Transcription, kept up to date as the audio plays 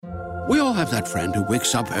We all have that friend who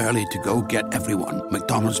wakes up early to go get everyone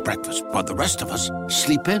McDonald's breakfast, while the rest of us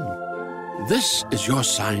sleep in. This is your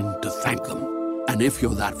sign to thank them. And if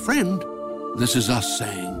you're that friend, this is us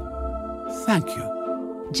saying thank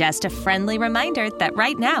you. Just a friendly reminder that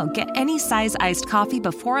right now, get any size iced coffee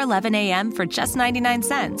before 11 a.m. for just 99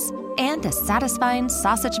 cents. And a satisfying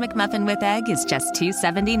sausage McMuffin with egg is just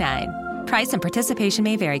 $2.79. Price and participation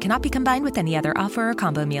may vary. Cannot be combined with any other offer or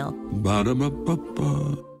combo meal.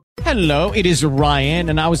 Ba-da-ba-ba-ba. Hello, it is Ryan,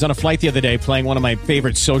 and I was on a flight the other day playing one of my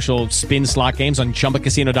favorite social spin slot games on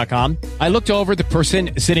ChumbaCasino.com. I looked over at the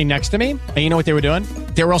person sitting next to me, and you know what they were doing?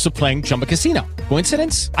 They were also playing Chumba Casino.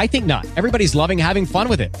 Coincidence? I think not. Everybody's loving having fun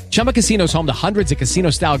with it. Chumba Casino is home to hundreds of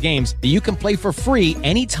casino-style games that you can play for free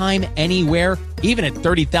anytime, anywhere, even at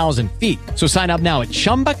 30,000 feet. So sign up now at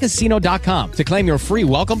ChumbaCasino.com to claim your free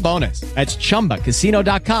welcome bonus. That's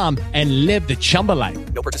ChumbaCasino.com and live the Chumba life.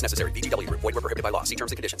 No purchase necessary. VGW. Void where prohibited by law. See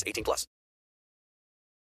terms and conditions. 18+. Those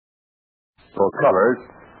colors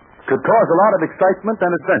could cause a lot of excitement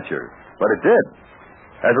and adventure, but it did.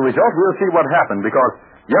 As a result, we'll see what happened because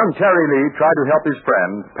young Terry Lee tried to help his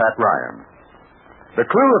friend, Pat Ryan. The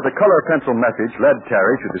clue of the color pencil message led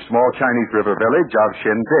Terry to the small Chinese river village of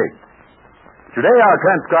Shindig. Today, our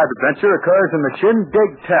transcribed adventure occurs in the Shindig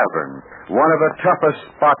Tavern, one of the toughest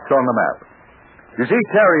spots on the map. You see,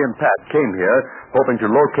 Terry and Pat came here hoping to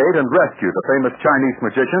locate and rescue the famous Chinese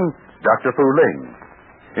magician, Dr. Fu Ling.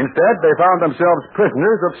 Instead, they found themselves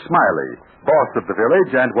prisoners of Smiley, boss of the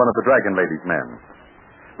village and one of the Dragon Lady's men.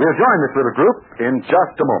 We'll join this little group in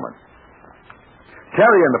just a moment.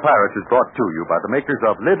 Terry and the Pirates is brought to you by the makers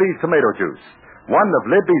of Libby's Tomato Juice, one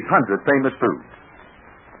of Libby's 100 famous foods.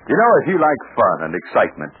 You know, if you like fun and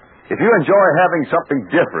excitement, if you enjoy having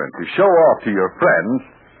something different to show off to your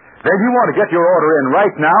friends, then you want to get your order in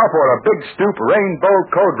right now for a Big Stoop Rainbow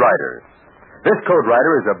Code Writer. This Code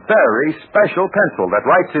Writer is a very special pencil that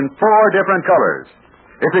writes in 4 different colors.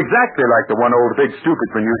 It's exactly like the one old Big Stoop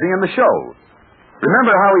has been using in the show.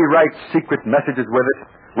 Remember how he writes secret messages with it?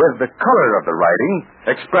 With the color of the writing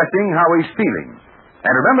expressing how he's feeling.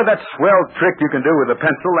 And remember that swell trick you can do with a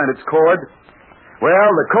pencil and its cord? Well,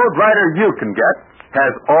 the Code Writer you can get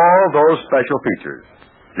has all those special features.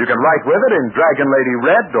 You can write with it in Dragon Lady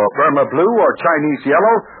Red or Burma Blue or Chinese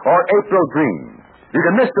Yellow or April Green. You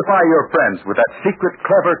can mystify your friends with that secret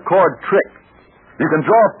clever cord trick. You can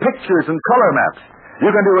draw pictures and color maps.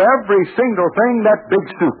 You can do every single thing that Big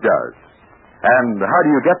Stoop does. And how do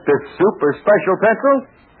you get this super special pencil?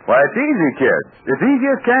 Why, it's easy, kids. As easy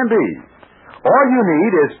as can be. All you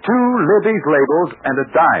need is 2 Libby's labels and a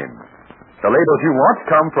dime. The labels you want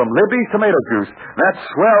come from Libby's Tomato Juice, that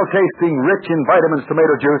swell-tasting, rich in vitamins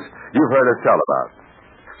tomato juice you've heard us tell about.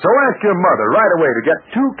 So ask your mother right away to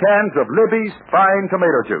get 2 cans of Libby's fine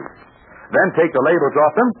tomato juice. Then take the labels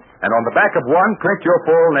off them, and on the back of one, print your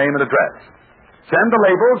full name and address. Send the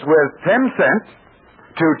labels with 10 cents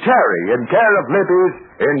to Terry in care of Libby's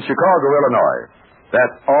in Chicago, Illinois.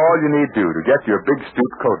 That's all you need to get your Big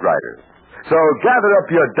Stoop Code Writer. So gather up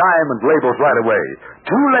your diamond labels right away. 2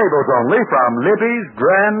 labels only from Libby's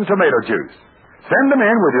Grand Tomato Juice. Send them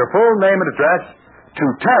in with your full name and address to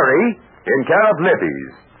Terry in care of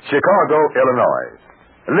Libby's, Chicago, Illinois.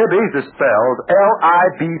 Libby's is spelled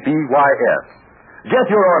L-I-B-B-Y-S. Get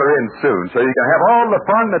your order in soon so you can have all the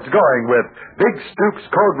fun that's going with Big Stoop's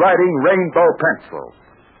Code Writing Rainbow Pencil.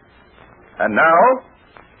 And now,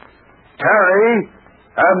 Terry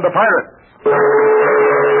and the Pirates.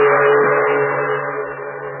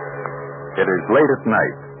 It is late at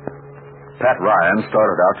night. Pat Ryan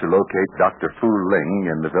started out to locate Dr. Fu Ling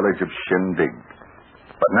in the village of Shindig.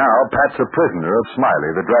 But now Pat's a prisoner of Smiley,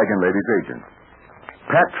 the Dragon Lady's agent.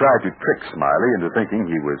 Pat tried to trick Smiley into thinking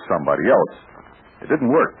he was somebody else. It didn't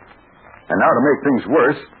work. And now to make things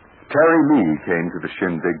worse, Terry Lee came to the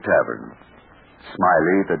Shindig Tavern.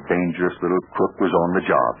 Smiley, the dangerous little crook, was on the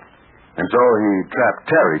job. And so he trapped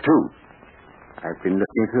Terry, too. I've been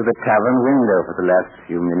looking through the tavern window for the last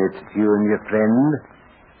few minutes at you and your friend.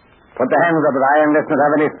 Put the hands up, Ryan. Let's not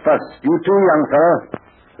have any fuss. You too, young fellow.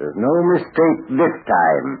 There's no mistake this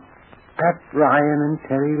time. Pat Ryan and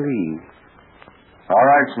Terry Lee. All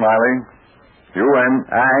right, Smiley. You win.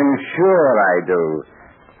 I'm sure I do.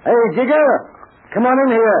 Hey, Jigger, come on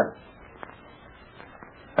in here.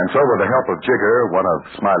 And so with the help of Jigger, one of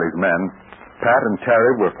Smiley's men, Pat and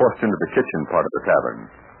Terry were forced into the kitchen part of the tavern.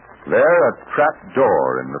 There, a trap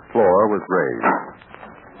door in the floor was raised.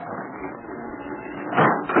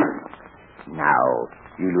 Now,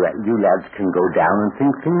 you lads can go down and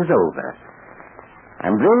think things over.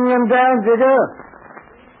 I'm bringing them down, Jigger.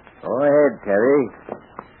 Go ahead, Terry.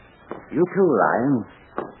 You too, Ryan.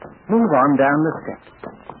 Move on down the steps.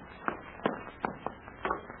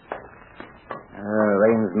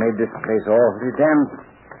 Rain's made this place awfully damp.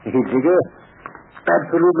 Hey, Jigger, it's bad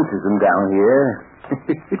for rheumatism down here.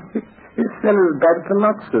 It's still as bad for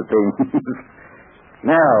lots of things.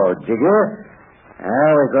 Now, Jigger,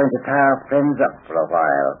 we're going to tie our friends up for a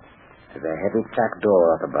while. There's a heavy trap door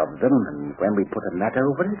up above them, and when we put a mat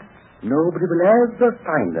over it, nobody will ever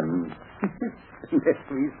find them. Unless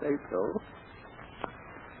we say so.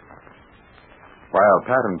 While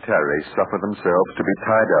Pat and Terry suffer themselves to be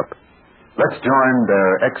tied up, let's join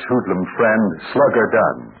their ex-hoodlum friend, Slugger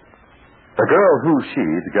Dunn. The girl who she,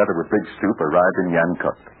 together with Big Stoop, arrived in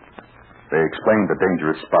Yankuk. They explained the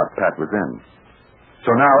dangerous spot Pat was in.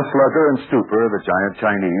 So now Slugger and Stooper, the giant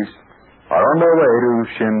Chinese, are on their way to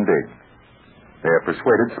Shindig. They have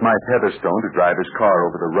persuaded Smythe Heatherstone to drive his car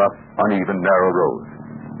over the rough, uneven, narrow road.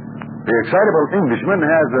 The excitable Englishman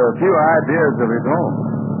has a few ideas of his own.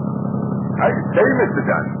 I say, Mr.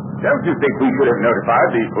 Dunn, don't you think we should have notified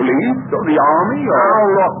the police or the army or... Oh,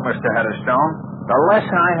 look, Mr. Heatherstone. The less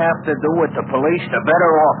I have to do with the police, the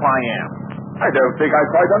better off I am. I don't think I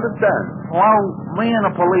quite understand. Well, me and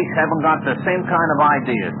the police haven't got the same kind of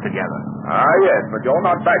ideas together. Ah, yes, but you're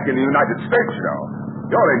not back in the United States, you know.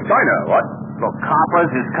 You're in China, what? Look,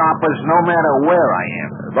 coppers is coppers no matter where I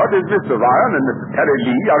am. But if Mr. Ryan and Mr. Terry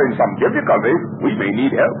Lee are in some difficulty, we may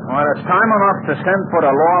need help. Well, it's time enough to send for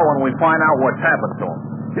the law when we find out what's happened to them.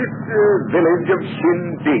 This village of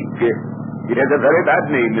Shindig, it has a very bad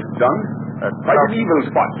name, Mr. Dunn. Quite an evil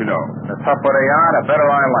spot, you know. The tougher they are, the better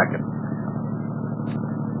I like it.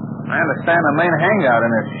 I understand the main hangout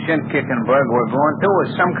in this Shin-Kickenburg we're going to is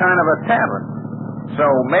some kind of a tavern. So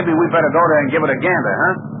maybe we better go there and give it a gander,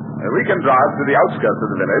 huh? We can drive to the outskirts of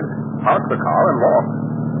the village, park the car, and walk.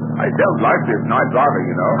 I don't like this night driving,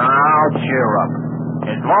 you know. Now, cheer up.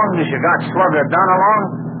 As long as you got Slugger Dunn along,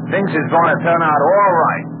 things is going to turn out all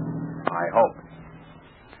right. I hope.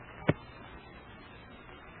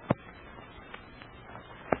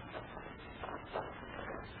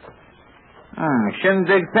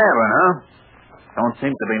 Shindig Tavern, huh? Don't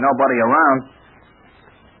seem to be nobody around.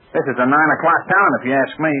 This is a 9 o'clock town, if you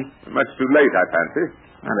ask me. Much too late, I fancy.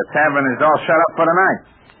 And the tavern is all shut up for the night.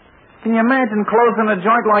 Can you imagine closing a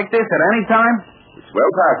joint like this at any time? It's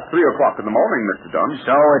well past 3 o'clock in the morning, Mr. Dunn.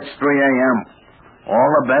 So it's 3 a.m. All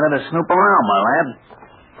the better to snoop around, my lad.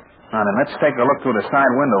 Now then, let's take a look through the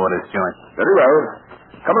side window of this joint. Very well.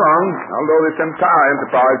 Come along, although this entire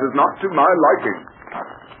enterprise is not to my liking.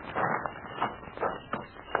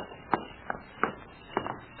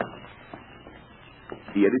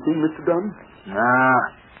 See anything, Mr. Dunn? Nah,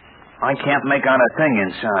 I can't make out a thing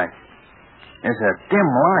inside. There's a dim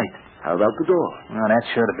light. How about the door? Well,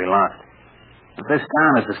 that's sure to be locked. If this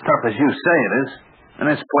town is as tough as you say it is,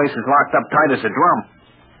 and this place is locked up tight as a drum.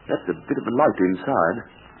 That's a bit of a light inside.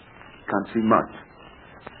 Can't see much.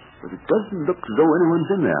 But it doesn't look as though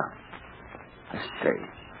anyone's in there. I say,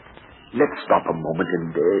 let's stop a moment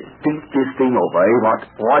and think this thing over, eh?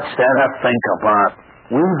 What's there to think about?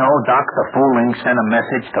 We know Dr. Fooling sent a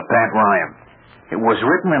message to Pat Ryan. It was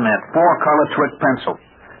written in that 4-color trick pencil.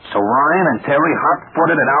 So Ryan and Terry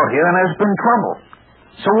hot-footed it out here, and there's been trouble.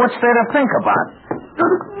 So what's there to think about?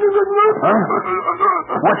 Huh?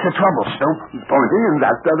 What's the trouble, Snoop? Pointing in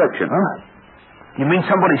that direction. Huh? You mean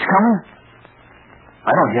somebody's coming?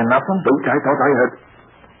 I don't hear nothing. Don't I thought I heard.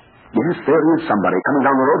 Yes, there is somebody coming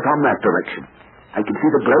down the road from that direction. I can see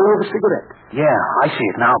the glow of a cigarette. Yeah, I see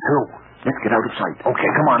it now, too. Let's get out of sight. Okay,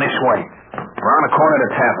 come on, this way. Around the corner of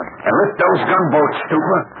the tavern. And lift those gunboats,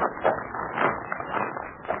 Stooper.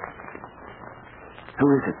 Who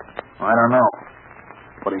is it? I don't know.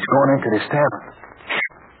 But he's going into this tavern.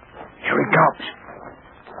 Here he comes.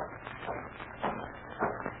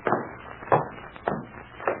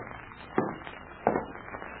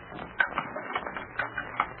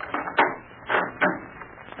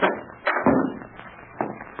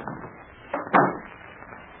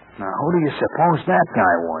 Now, who do you suppose that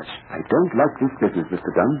guy was? I don't like this business,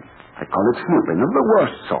 Mr. Dunn. I call it snooping of the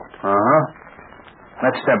worst sort. Uh-huh.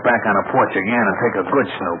 Let's step back on the porch again and take a good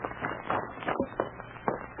snoop.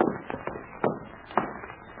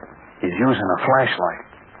 He's using a flashlight.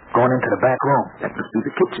 Going into the back room. That must be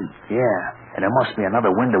the kitchen. Yeah, and there must be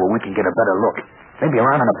another window where we can get a better look. Maybe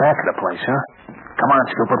around in the back of the place, huh? Come on,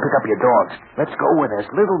 Scooper, pick up your dogs. Let's go with as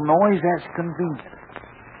little noise as convenient.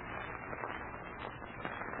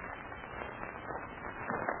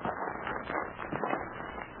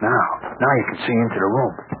 Now you can see into the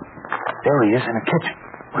room. There he is in the kitchen.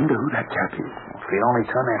 Wonder who that chap is. If he'd only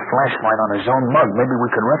turn that flashlight on his own mug, maybe we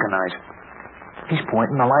could recognize him. He's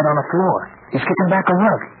pointing the light on the floor. He's kicking back a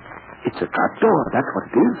rug. It's a trap door, that's what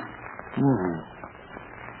it is.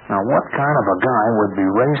 Now, what kind of a guy would be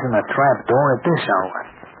raising a trap door at this hour?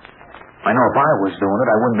 I know if I was doing it,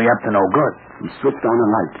 I wouldn't be up to no good. He switched on a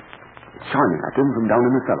light. It's shining at him from down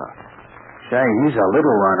in the cellar. Say, he's a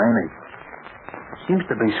little one, ain't he? Seems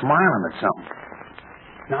to be smiling at something.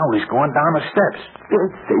 Now he's going down the steps.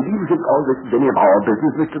 Say, do you think all this is any of our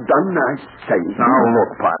business, Mr. Dunn? I say. Now,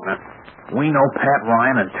 look, partner. We know Pat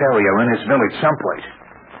Ryan and Terry are in his village someplace.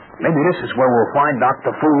 Maybe this is where we'll find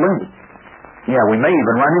Dr. Fu Ling. Yeah, we may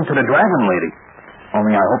even run into the Dragon Lady.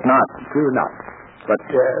 Only I hope not. True enough. But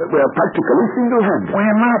we're practically single-handed.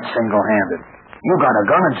 We're not single-handed. You got a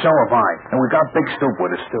gun and so have I. And we got Big Stoop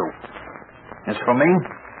with us, too. As for me,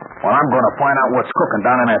 well, I'm going to find out what's cooking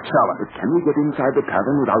down in that cellar. But can we get inside the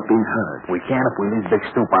tavern without being heard? We can if we leave Big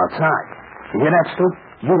Stoop outside. You hear that, Stoop?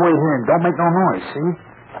 You wait here and don't make no noise,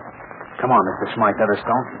 see? Come on, Mr. Smythe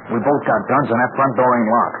Featherstone. We both got guns and that front door ain't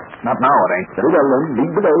locked. Not now, it ain't. Very well, then.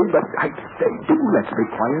 Lead the way, but I say, do let's be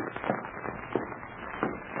quiet.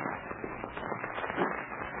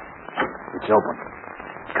 It's open.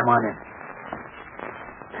 Come on in.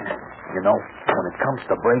 You know, when it comes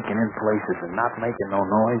to breaking in places and not making no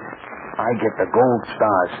noise, I get the gold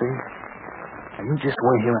star, see? And you just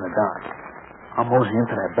wait here in the dark. I'll mosey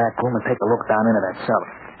into that back room and take a look down into that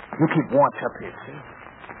cellar. You keep watch up here, see?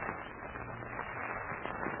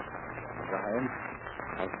 Ryan,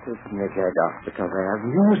 I've taken your head off because I have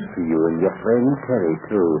news for you and your friend Terry,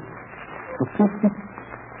 too.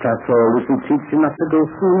 That's all we can teach you not to go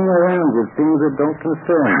fooling around with things that don't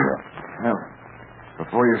concern you. Well,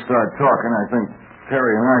 before you start talking, I think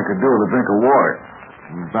Terry and I could do with a drink of water.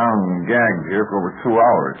 I'm bound and gagged here for over 2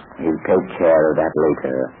 hours. He'll take care of that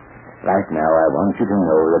later. Right now, I want you to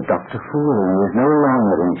know that Dr. Fooling is no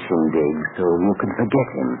longer in Shindig, so you can forget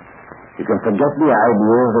him. You can forget the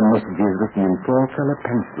idea of the messages written in 4-color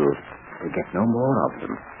pencils. Forget no more of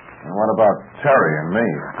them. And what about Terry and me?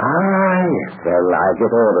 Ah, yes. Well, I'll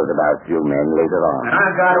get orders about you men later on. And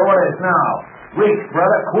I've got orders now. Reach,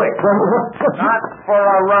 brother, quick. Not for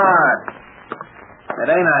a run. It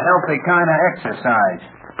ain't a healthy kind of exercise.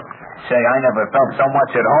 Say, I never felt so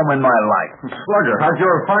much at home in my life. Slugger, how'd you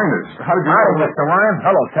find us? How'd you... Howdy, Mr. Ryan.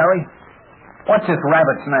 Hello, Terry. What's this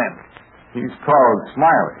rabbit's name? He's called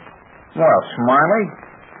Smiley. Well, Smiley,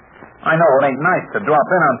 I know it ain't nice to drop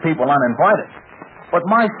in on people uninvited, but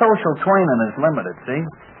my social training is limited, see?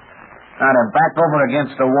 Now then, back over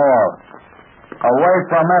against the wall. Away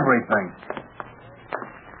from everything.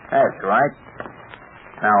 That's right.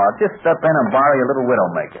 Now, I'll just step in and borrow your little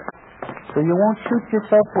widowmaker. So you won't shoot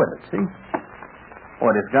yourself with it, see?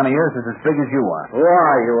 Boy, this gun of yours is as big as you are. Who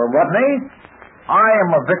are you, and what? Me? I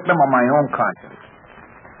am a victim of my own conscience.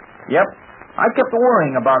 Yep. I kept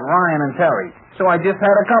worrying about Ryan and Terry, so I just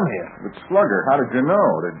had to come here. But Slugger, how did you know?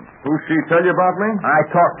 Who she tell you about me? I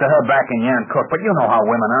talked to her back in Yancook, but you know how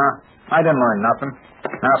women are. I didn't learn nothing.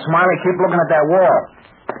 Now, Smiley, keep looking at that wall.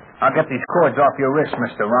 I'll get these cords off your wrists,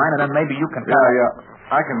 Mr. Ryan, and then maybe you can...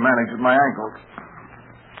 Yeah. I can manage with my ankles.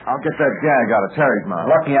 I'll get that gag out of Terry's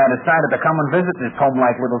mouth. Lucky I decided to come and visit this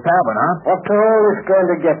home-like little tavern, huh? What's all this going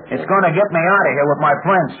to get you? It's going to get me out of here with my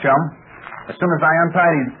friends, chum. As soon as I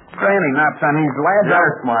untie these granny knots on these lads...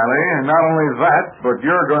 Yes, Smiley, and not only that, but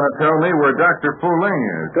you're going to tell me where Dr. Fu Ling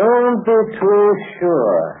is. Don't be too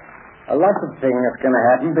sure. A lot of things are going to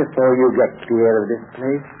happen before you get clear of this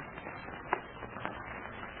place.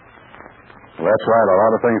 Well, that's right. A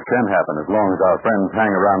lot of things can happen as long as our friends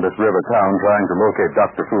hang around this river town trying to locate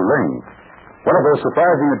Dr. Fu Ling. One of those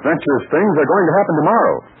surprising, adventurous things are going to happen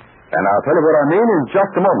tomorrow. And I'll tell you what I mean in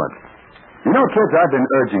just a moment. You know, kids, I've been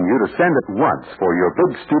urging you to send at once for your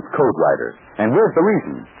Big Stoop Code Rider. And here's the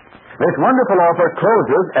reason. This wonderful offer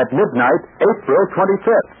closes at midnight, April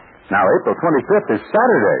 25th. Now, April 25th is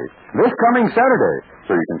Saturday. This coming Saturday.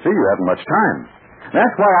 So you can see you haven't much time.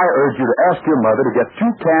 That's why I urge you to ask your mother to get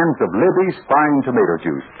 2 cans of Libby's fine tomato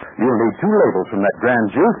juice. You'll need 2 labels from that grand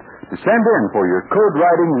juice to send in for your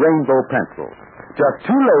code-writing rainbow pencil. Just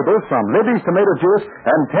 2 labels from Libby's tomato juice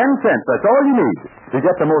and 10 cents. That's all you need to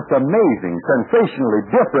get the most amazing, sensationally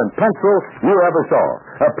different pencil you ever saw.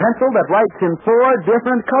 A pencil that writes in 4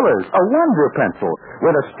 different colors. A wonder pencil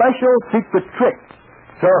with a special secret trick.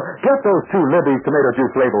 So get those 2 Libby's tomato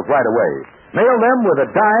juice labels right away. Mail them with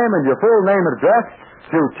a dime and your full name and address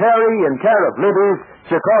to Terry in care of Libby's,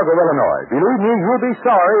 Chicago, Illinois. Believe me, you'll be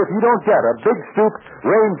sorry if you don't get a Big Stoop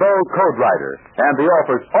Rainbow Code Rider. And the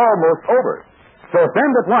offer's almost over. So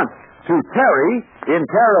send at once to Terry in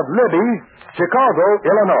care of Libby's, Chicago,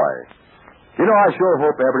 Illinois. You know, I sure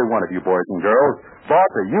hope every one of you boys and girls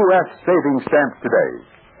bought the U.S. savings stamps today.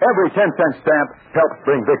 Every 10-cent stamp helps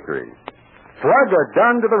bring victory. Slugger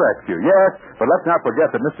done to the rescue, yes, but let's not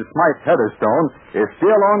forget that Mr. Smythe Heatherstone is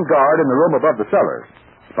still on guard in the room above the cellar.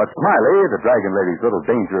 But Smiley, the Dragon Lady's little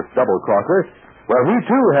dangerous double-crosser, well, he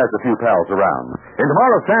too has a few pals around. In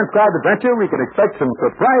tomorrow's transcribed adventure, we can expect some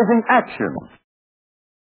surprising action.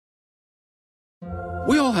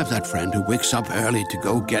 We all have that friend who wakes up early to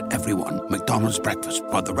go get everyone McDonald's breakfast,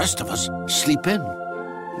 while the rest of us sleep in.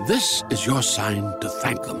 This is your sign to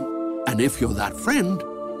thank them. And if you're that friend,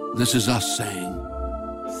 this is us saying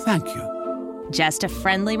thank you. Just a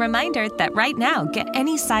friendly reminder that right now, get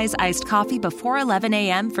any size iced coffee before 11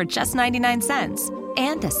 a.m. for just 99 cents.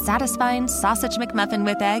 And a satisfying sausage McMuffin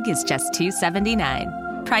with egg is just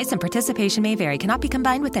 $2.79. Price and participation may vary. Cannot be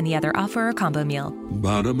combined with any other offer or combo meal.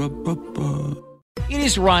 Ba-da-ba-ba-ba. It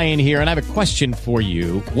is Ryan here, and I have a question for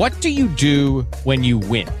you. What do you do when you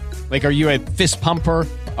win? Like, are you a fist pumper,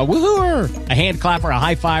 a woohooer, a hand clapper, a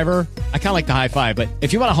high fiver? I kind of like the high five, but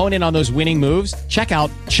if you want to hone in on those winning moves, check out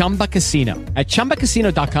Chumba Casino. At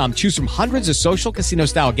ChumbaCasino.com, choose from hundreds of social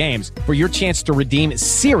casino-style games for your chance to redeem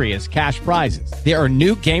serious cash prizes. There are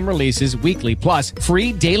new game releases weekly, plus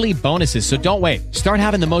free daily bonuses. So don't wait. Start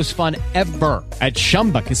having the most fun ever at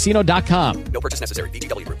ChumbaCasino.com. No purchase necessary.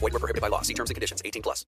 VGW Group. Void where prohibited by law. See terms and conditions. 18+.